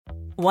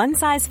One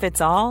size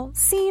fits all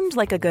seemed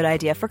like a good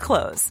idea for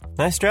clothes.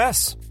 Nice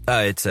dress.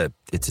 It's a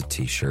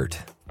t-shirt.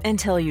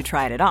 Until you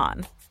tried it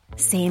on.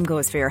 Same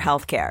goes for your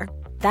healthcare.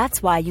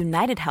 That's why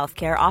United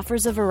Healthcare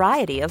offers a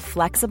variety of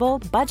flexible,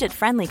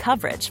 budget-friendly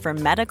coverage for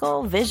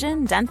medical,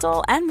 vision,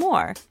 dental, and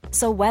more.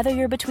 So whether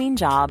you're between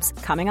jobs,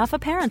 coming off a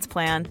parent's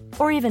plan,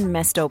 or even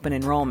missed open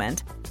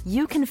enrollment,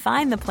 you can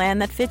find the plan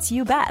that fits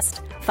you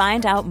best.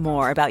 Find out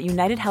more about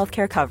United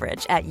Healthcare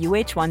coverage at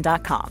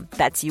uh1.com.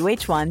 That's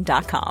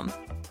uh1.com.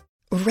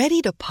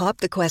 Ready to pop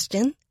the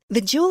question?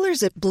 The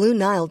jewelers at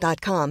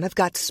BlueNile.com have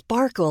got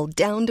sparkle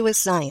down to a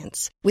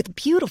science with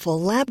beautiful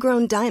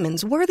lab-grown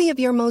diamonds worthy of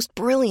your most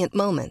brilliant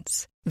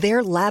moments.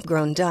 Their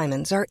lab-grown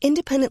diamonds are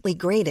independently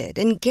graded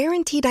and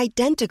guaranteed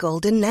identical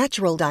to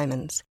natural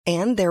diamonds,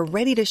 and they're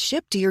ready to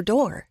ship to your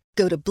door.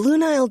 Go to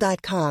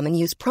BlueNile.com and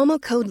use promo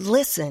code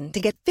LISTEN to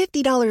get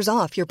 $50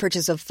 off your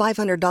purchase of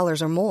 $500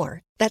 or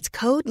more. That's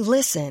code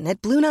LISTEN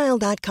at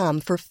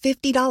BlueNile.com for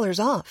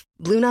 $50 off.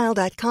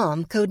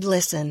 BlueNile.com, code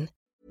LISTEN.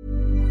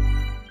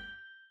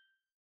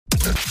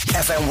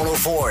 FM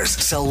 104's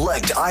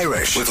Select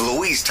Irish with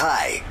Louise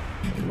Ty.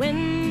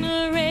 When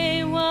the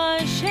rain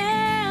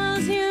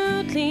washes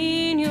you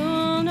clean,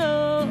 you'll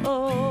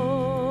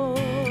know.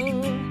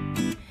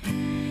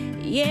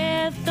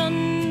 Yeah,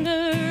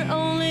 thunder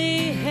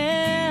only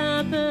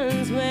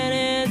happens when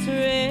it's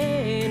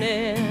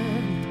raining.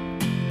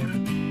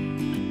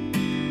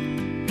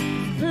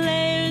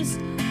 Players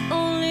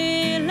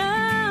only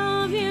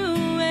love you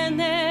when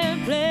they're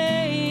playing.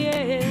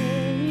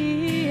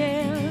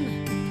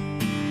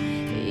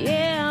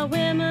 Yeah,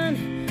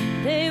 women,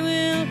 they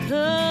will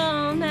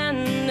come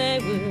and they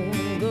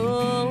will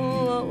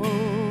go.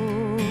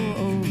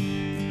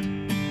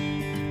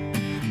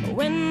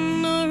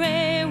 When the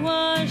rain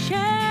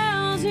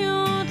washes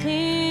you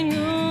clean,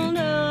 you'll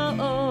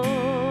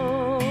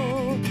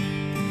know.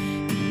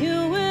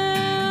 You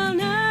will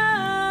know.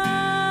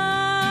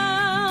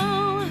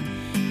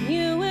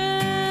 You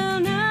will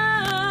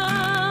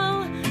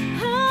know.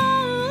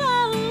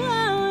 Oh,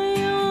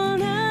 you'll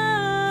know.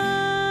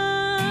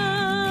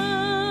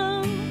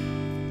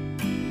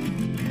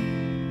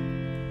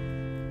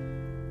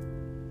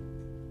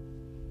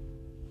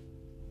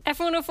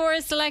 F104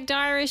 is Select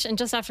Irish, and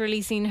just after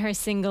releasing her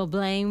single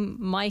Blame,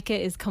 Micah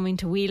is coming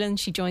to Whelan.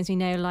 She joins me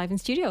now live in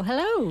studio.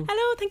 Hello.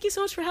 Hello, thank you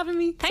so much for having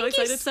me. Thank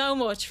you so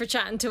much for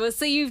chatting to us.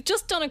 So you've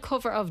just done a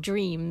cover of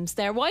Dreams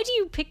there. Why do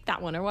you pick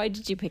that one, or why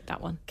did you pick that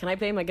one? Can I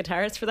play my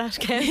guitars for that,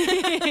 Ken?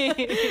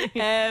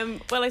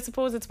 Well, I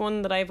suppose it's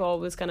one that I've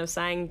always kind of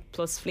sang,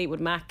 plus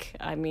Fleetwood Mac.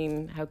 I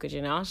mean, how could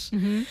you not?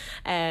 Mm-hmm.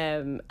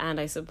 And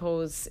I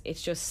suppose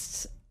it's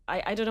just,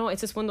 I don't know,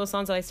 it's just one of those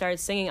songs that I started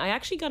singing. I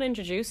actually got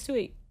introduced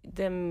to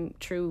them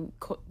through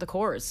the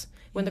Corrs,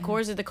 when the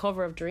Corrs did the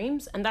cover of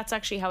Dreams, and that's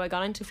actually how I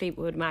got into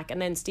Fleetwood Mac.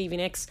 And then Stevie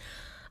Nicks,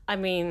 I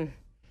mean,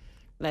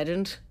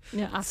 legend.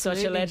 Yeah,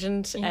 absolutely. Such a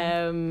legend.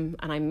 Yeah. And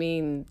I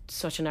mean,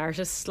 such an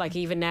artist. Like,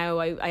 even now,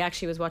 I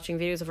actually was watching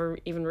videos of her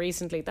even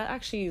recently. That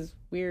actually is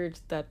weird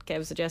that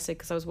Kev suggested,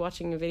 because I was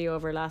watching a video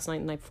of her last night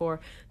and the night before,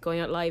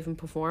 going out live and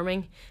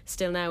performing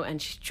still now,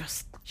 and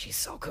she's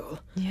so cool.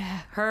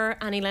 Yeah. Her,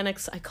 Annie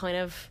Lennox, I kind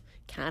of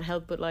can't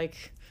help but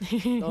like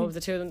love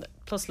the two of them.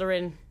 Plus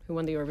Lorraine, who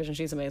won the Eurovision,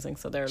 she's amazing.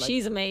 So they're like,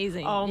 she's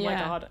amazing. oh my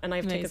Yeah. God. And I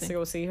have tickets to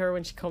go see her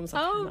when she comes.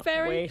 I Oh, cannot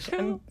very wait. cool.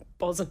 I'm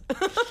buzzing.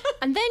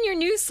 And then your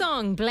new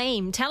song,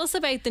 Blame. Tell us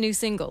about the new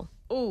single.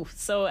 Oh,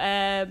 so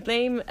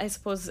Blame, I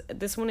suppose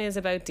this one is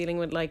about dealing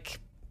with like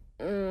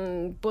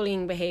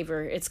bullying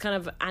behaviour. It's kind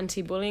of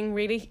anti-bullying,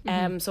 really.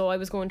 So I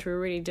was going through a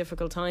really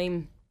difficult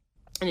time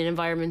in an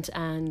environment,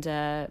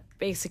 and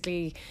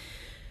basically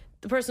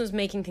the person was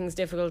making things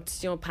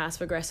difficult, you know,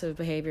 passive aggressive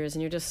behaviours,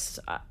 and you're just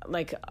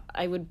like,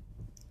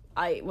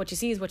 what you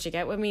see is what you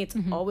get with me. It's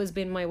always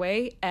been my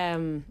way.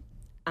 And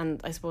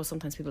I suppose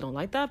sometimes people don't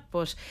like that,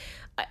 but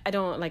I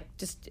don't like,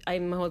 just,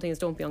 my whole thing is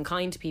don't be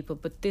unkind to people.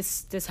 But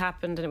this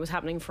happened, and it was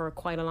happening for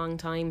quite a long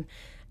time,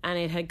 and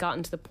it had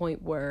gotten to the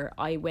point where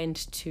I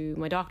went to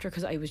my doctor,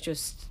 because I was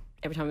just,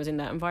 every time I was in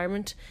that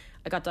environment,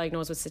 I got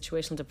diagnosed with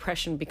situational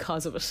depression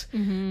because of it.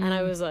 And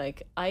I was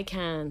like, I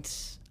can't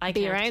keep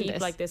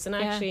this. like this. And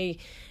actually,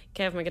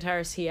 Kev, my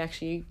guitarist, he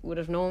actually would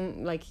have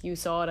known, like, you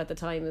saw it at the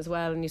time as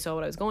well, and you saw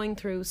what I was going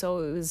through. So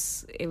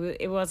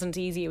it wasn't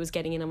easy. It was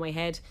getting in on my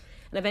head.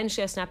 And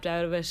eventually I snapped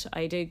out of it.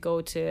 I did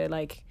go to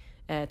like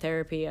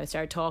therapy. I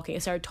started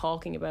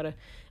talking about it.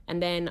 And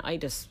then I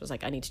just was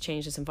like, I need to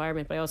change this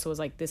environment. But I also was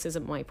like, this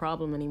isn't my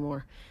problem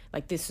anymore.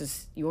 Like, this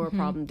is your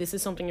problem. This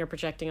is something you're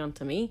projecting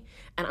onto me,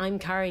 and I'm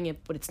carrying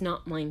it, but it's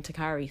not mine to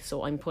carry,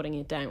 so I'm putting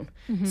it down.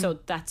 So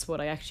that's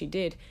what I actually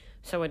did.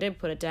 So I did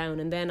put it down.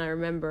 And then I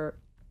remember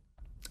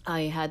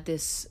I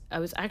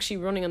was actually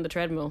running on the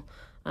treadmill,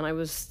 and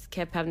I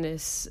kept having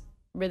this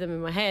rhythm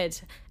in my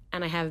head,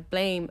 and I have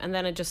blame, and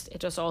then it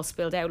just all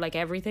spilled out, like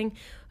everything.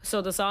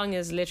 So the song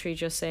is literally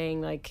just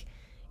saying, like,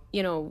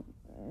 you know,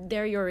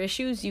 they're your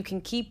issues, you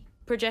can keep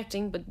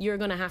projecting, but you're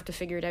gonna have to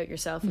figure it out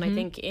yourself. And I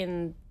think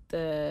in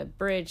the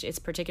bridge it's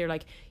particular,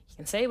 like, you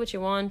can say what you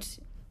want,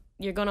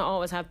 you're gonna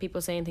always have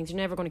people saying things. You're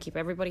never going to keep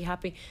everybody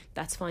happy.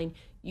 That's fine.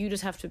 You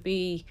just have to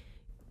be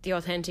the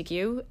authentic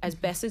you as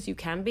best as you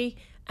can be,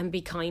 and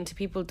be kind to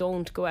people.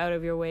 Don't go out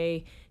of your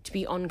way to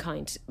be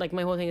unkind. Like,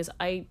 my whole thing is,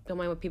 I don't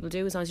mind what people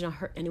do as long as you're not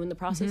hurt anyone in the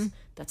process.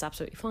 That's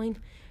absolutely fine.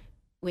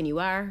 When you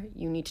are,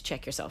 you need to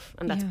check yourself,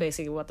 and that's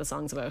basically what the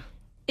song's about.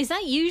 Is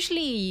that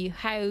usually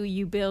how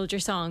you build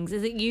your songs?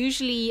 Is it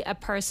usually a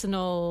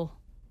personal?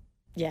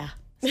 Yeah.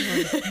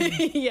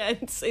 Yeah,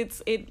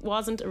 it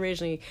wasn't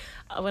originally.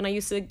 When I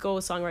used to go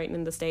songwriting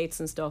in the States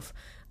and stuff,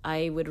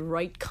 I would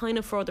write kind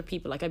of for other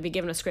people. Like, I'd be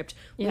given a script.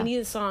 We need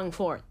a song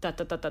for da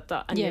da da da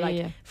da, and you're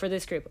like, for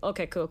this group.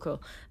 Okay,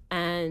 cool.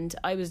 And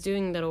I was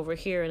doing that over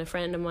here, and a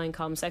friend of mine,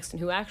 Colin Sexton,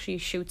 who actually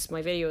shoots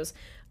my videos.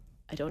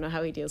 I don't know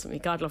how he deals with me.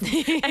 God love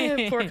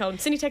him. Poor Colin.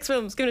 Cindy Tex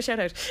Films, give him a shout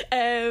out.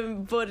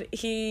 But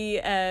he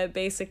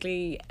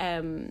basically,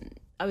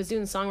 I was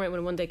doing songwriting with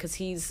him one day because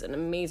he's an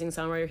amazing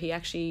songwriter. He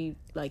actually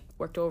like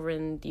worked over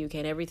in the UK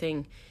and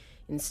everything,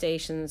 in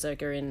stations,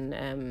 like, or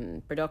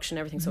in production,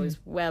 everything. So he's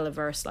well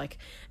averse, like.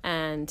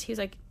 And he was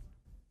like,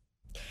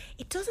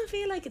 "It doesn't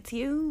feel like it's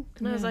you."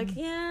 And I was like,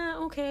 "Yeah,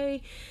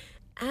 okay."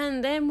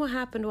 And then what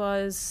happened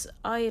was,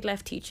 I had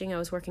left teaching. I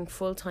was working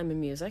full time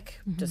in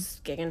music,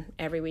 just gigging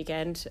every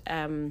weekend,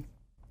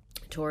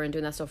 touring,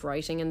 doing that stuff,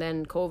 writing. And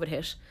then COVID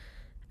hit,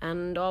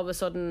 and all of a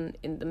sudden,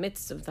 in the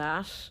midst of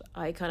that,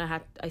 I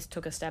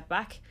took a step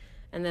back,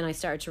 and then I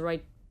started to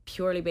write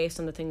purely based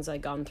on the things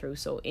I'd gone through.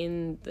 So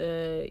in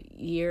the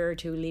year or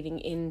two leading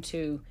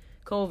into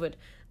COVID,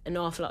 an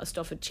awful lot of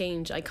stuff had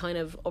changed. I kind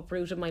of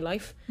uprooted my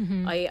life.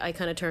 I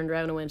kind of turned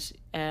around and went,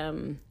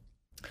 I'm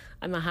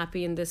not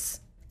happy in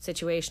this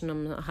situation.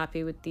 I'm not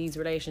happy with these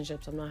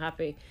relationships. I'm not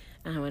happy.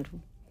 And I went,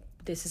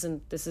 this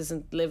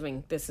isn't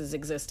living, this is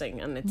existing,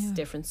 and it's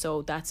different.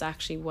 So that's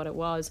actually what it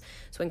was.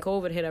 So when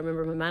COVID hit, I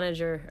remember my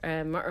manager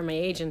or my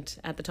agent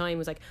at the time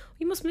was like, "Oh,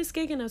 you must miss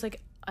gigging." I was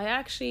like, I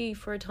actually,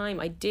 for a time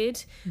I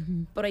did,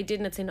 but I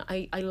didn't.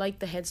 I liked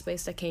the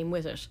headspace that came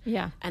with it.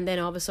 Yeah. And then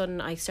all of a sudden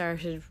I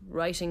started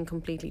writing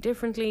completely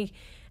differently.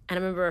 And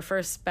I remember I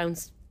first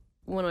bounced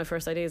one of my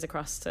first ideas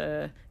across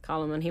to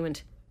Colin, and he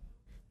went,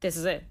 "This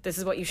is it. This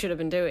is what you should have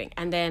been doing."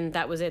 And then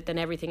that was it. Then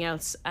everything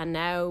else. And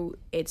now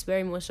it's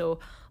very much so,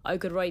 I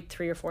could write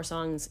 3 or 4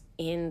 songs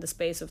in the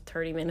space of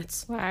 30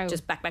 minutes. Wow.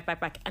 Just back.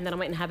 And then I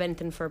mightn't have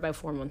anything for about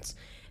 4 months.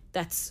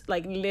 That's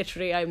like,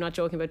 literally, I'm not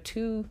joking, about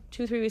 2-3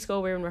 weeks ago,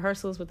 we were in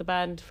rehearsals with the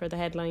band for the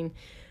headline.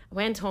 I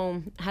went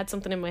home, had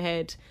something in my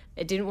head.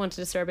 I didn't want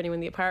to disturb anyone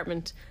in the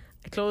apartment.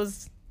 I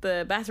closed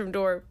the bathroom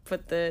door,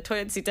 put the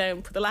toilet seat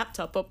down, put the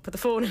laptop up, put the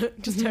phone out,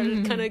 just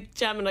started kind of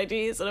jamming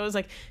ideas. And I was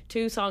like,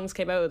 2 songs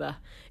came out of that.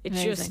 It's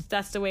amazing. Just,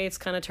 that's the way it's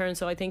kind of turned.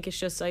 So I think it's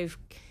just, I've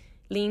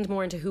leaned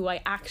more into who I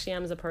actually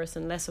am as a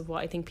person, less of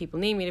what I think people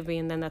need me to be,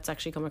 and then that's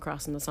actually come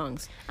across in the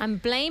songs. And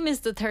Blame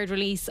is the 3rd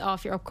release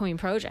of your upcoming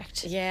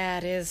project. Yeah,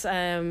 it is,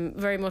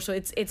 very much so.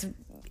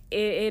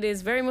 It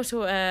is very much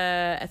so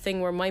a thing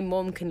where my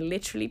mum can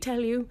literally tell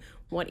you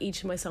what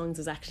each of my songs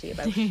is actually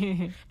about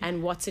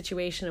and what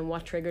situation and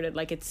what triggered it.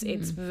 Like, it's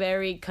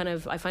very kind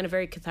of, I find it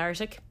very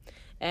cathartic,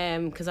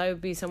 because I would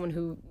be someone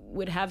who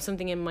would have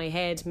something in my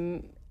head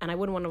and I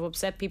wouldn't want to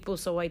upset people,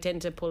 so I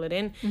tend to pull it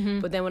in.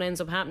 But then what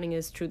ends up happening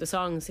is, through the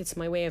songs, it's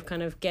my way of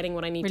kind of getting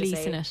what I need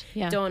releasing to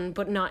say done,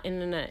 but not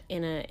in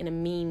a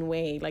mean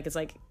way. Like, it's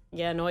like,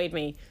 yeah, annoyed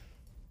me.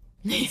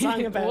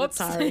 Song about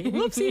sorry,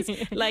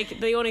 whoopsies. Like,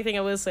 the only thing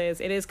I will say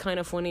is, it is kind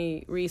of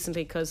funny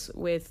recently, because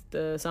with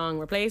the song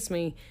Replace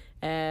Me,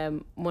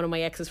 one of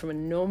my exes from a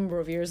number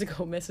of years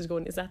ago messaged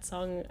going, "Is that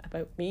song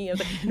about me?" I was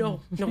like, no,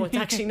 it's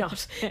actually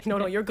not.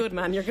 No, you're good,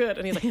 man, you're good.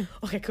 And he's like,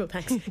 "Okay, cool,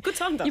 thanks. Good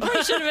song though." You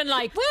probably should have been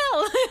like,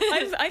 well,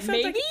 I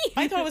felt maybe.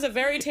 I thought it was a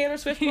very Taylor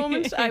Swift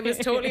moment. I was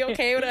totally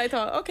okay with it. I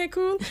thought, okay,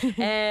 cool.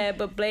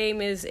 But Blame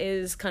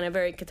is kind of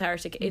very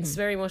cathartic. It's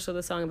very much so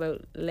the song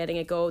about letting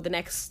it go. The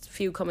next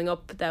few coming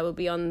up that will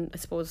be on, I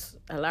suppose,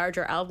 a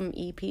larger album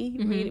EP,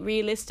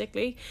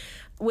 realistically,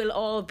 will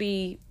all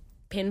be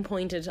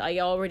pinpointed. I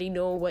already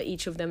know what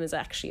each of them is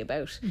actually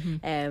about,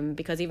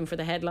 because even for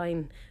the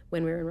headline,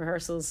 when we were in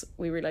rehearsals,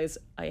 we realised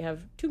I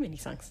have too many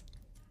songs.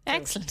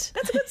 Excellent.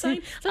 That's a good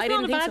sign. That's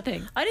not a bad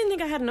thing. I didn't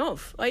think I had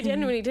enough. I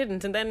genuinely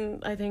didn't. And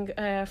then I think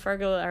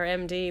Fergal, our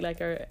MD,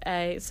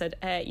 said,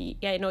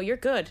 "Yeah, no, you're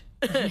good.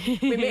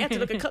 We may have to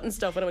look at cutting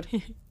stuff." And I went,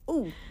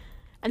 "Ooh."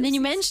 And then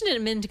you mentioned it a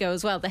minute ago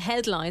as well, the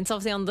headlines,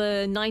 obviously on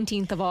the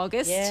 19th of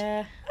August.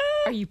 Yeah.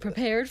 Are you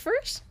prepared for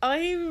it?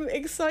 I'm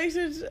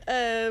excited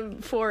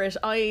for it.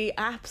 I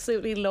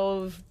absolutely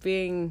love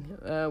being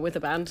with a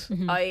band.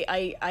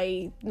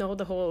 I know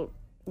the whole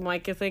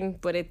Micah thing,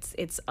 but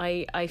it's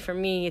for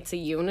me, it's a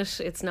unit.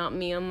 It's not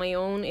me on my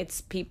own. It's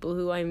people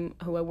who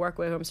I work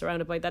with, who I'm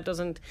surrounded by.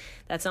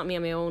 That's not me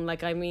on my own.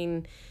 Like, I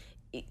mean,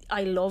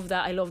 I love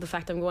that. I love the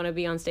fact I'm going to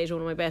be on stage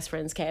with one of my best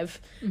friends, Kev.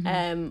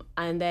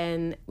 And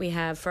then we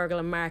have Fergal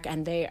and Mark,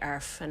 and they are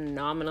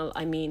phenomenal.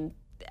 I mean,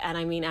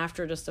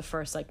 after just the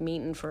first like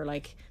meeting for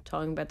like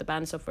talking about the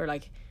band stuff, we're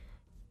like,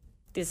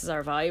 this is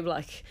our vibe.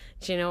 Like,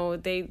 you know,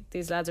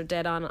 these lads are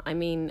dead on. I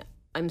mean,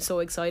 I'm so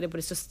excited, but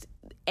it's just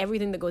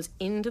everything that goes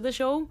into the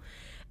show.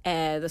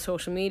 the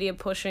social media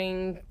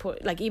pushing,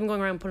 like even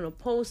going around putting up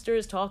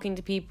posters, talking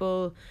to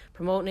people,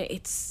 promoting it.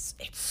 It's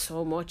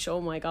so much.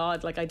 Oh my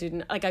God. Like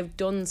I've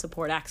done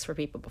support acts for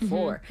people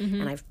before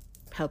and I've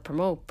helped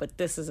promote, but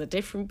this is a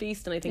different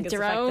beast, and I think it's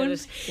the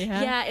fact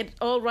that it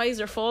all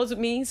rises or falls with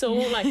me, so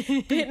like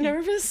a bit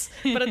nervous,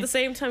 but at the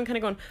same time kind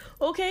of going,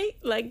 okay,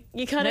 like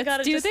you kind of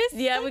gotta do this.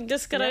 Yeah, we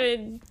just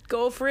gotta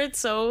go for it.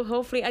 So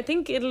hopefully, I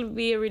think it'll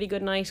be a really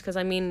good night, because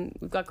I mean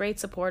we've got great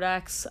support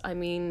acts. I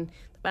mean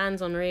the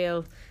band's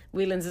unreal.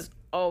 Whelan's is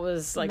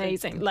always like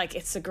amazing. Like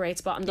it's a great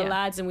spot, and the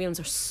lads in Whelan's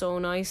are so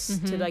nice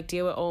to like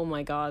deal with. Oh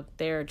my God,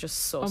 they're just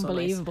so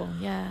unbelievable. So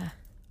nice. Yeah.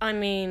 I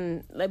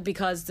mean, like,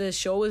 because the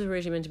show was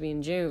originally meant to be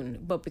in June,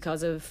 but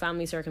because of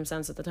family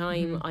circumstance at the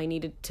time, I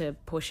needed to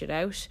push it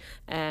out.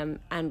 And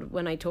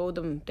when I told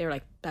them, they were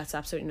like, "That's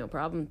absolutely no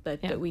problem.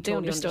 That we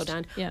totally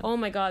understand." Yeah. Oh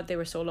my God, they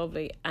were so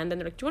lovely. And then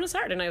they're like, "Do you want to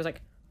start?" And I was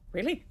like,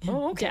 "Really?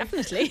 Oh, okay,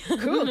 Definitely.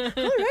 cool. All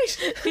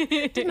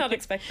right." Did not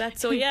expect that.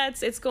 So yeah,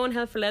 it's going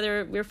hell for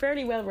leather. We're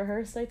fairly well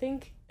rehearsed, I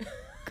think.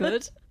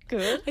 Good.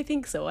 I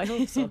think so. I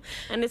hope so.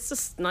 And it's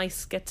just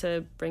nice get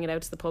to bring it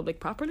out to the public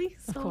properly.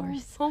 So, of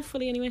course.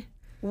 Hopefully, anyway.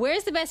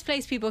 Where's the best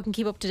place people can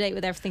keep up to date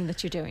with everything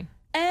that you're doing?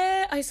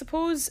 I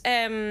suppose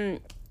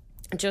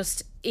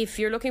just if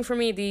you're looking for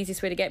me, the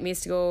easiest way to get me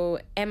is to go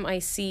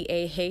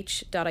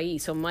micah.ie,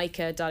 so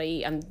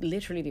micah.ie. I'm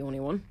literally the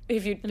only one.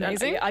 If you,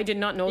 amazing. I did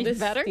not know even this.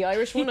 Better. The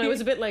Irish one, I was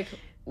a bit like,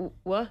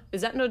 what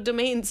is that? No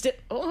domain still?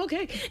 Oh,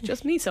 okay,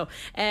 just me. So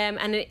and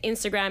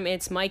Instagram,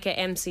 it's Micah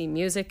MC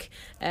Music.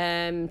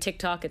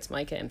 TikTok, it's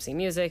Micah MC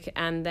Music,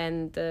 and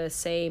then the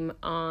same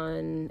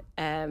on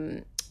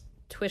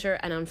Twitter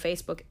and on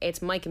Facebook,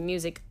 it's Micah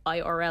Music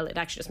IRL. It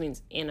actually just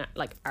means in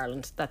like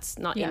Ireland. That's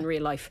not in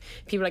real life.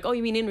 People are like, "Oh,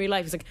 you mean in real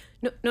life?" It's like,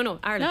 no,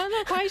 Ireland. No,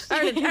 not quite.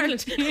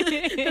 Ireland.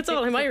 That's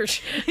all. I'm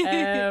Irish.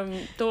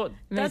 Though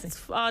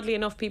that's oddly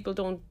enough, people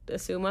don't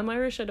assume I'm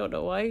Irish. I don't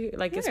know why.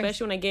 Like,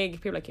 especially when I gig,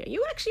 people are like, "Yeah,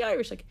 you actually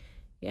Irish?" Like,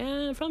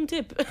 yeah, from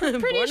Tip.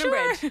 Pretty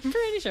sure.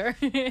 Pretty sure.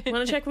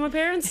 Want to check with my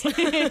parents?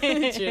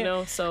 You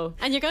know, so.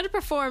 And you're going to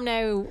perform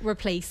now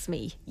Replace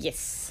Me.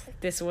 Yes.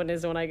 This one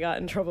is the one I got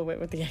in trouble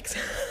with the ex.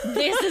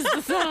 This is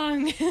the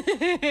song.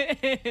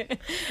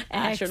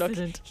 Sure, look,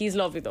 Excellent. he's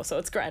lovely though, so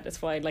it's grand, it's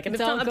fine. Like, and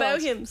it's all not good.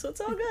 about him, so it's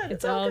all good.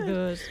 It's all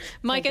good.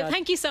 Micah,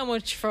 thank you so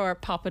much for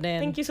popping in.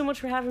 Thank you so much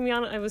for having me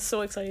on. I was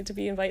so excited to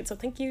be invited, so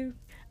thank you.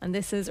 And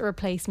this is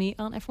Replace Me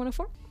on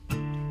F104.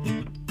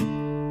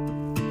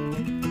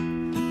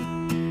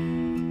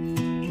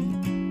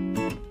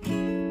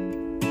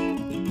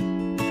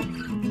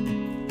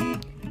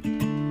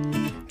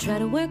 Try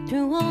to work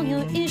through all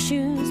your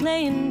issues,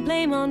 laying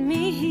blame on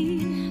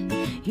me.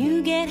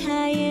 You get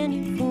high and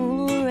you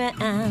fool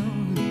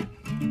around.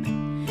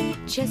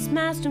 Chess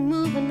master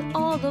moving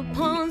all the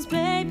pawns,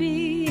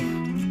 baby.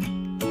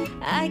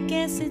 I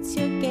guess it's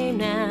your game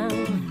now.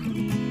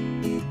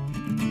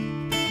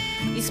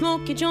 You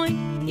smoke your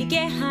joint, you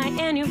get high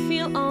and you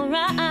feel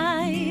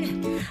alright.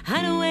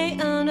 Hide away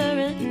under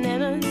it,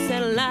 never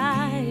tell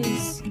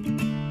lies.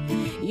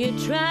 You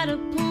try to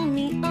pull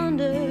me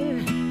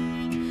under,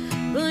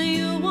 but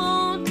you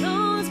won't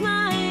close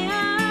my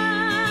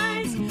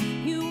eyes.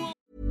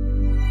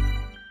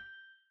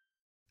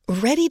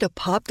 Ready to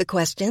pop the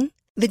question?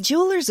 The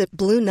jewelers at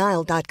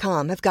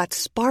BlueNile.com have got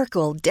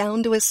sparkle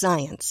down to a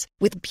science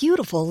with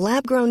beautiful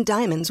lab-grown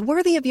diamonds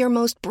worthy of your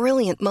most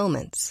brilliant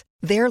moments.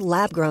 Their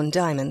lab-grown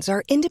diamonds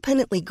are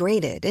independently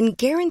graded and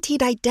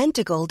guaranteed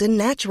identical to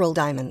natural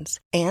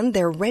diamonds, and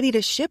they're ready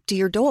to ship to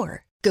your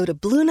door. Go to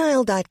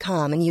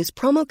BlueNile.com and use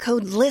promo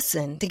code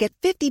LISTEN to get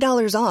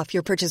 $50 off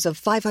your purchase of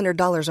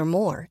 $500 or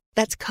more.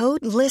 That's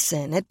code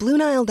LISTEN at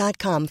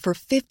BlueNile.com for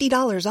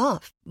 $50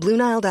 off.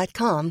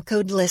 BlueNile.com,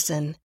 code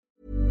LISTEN.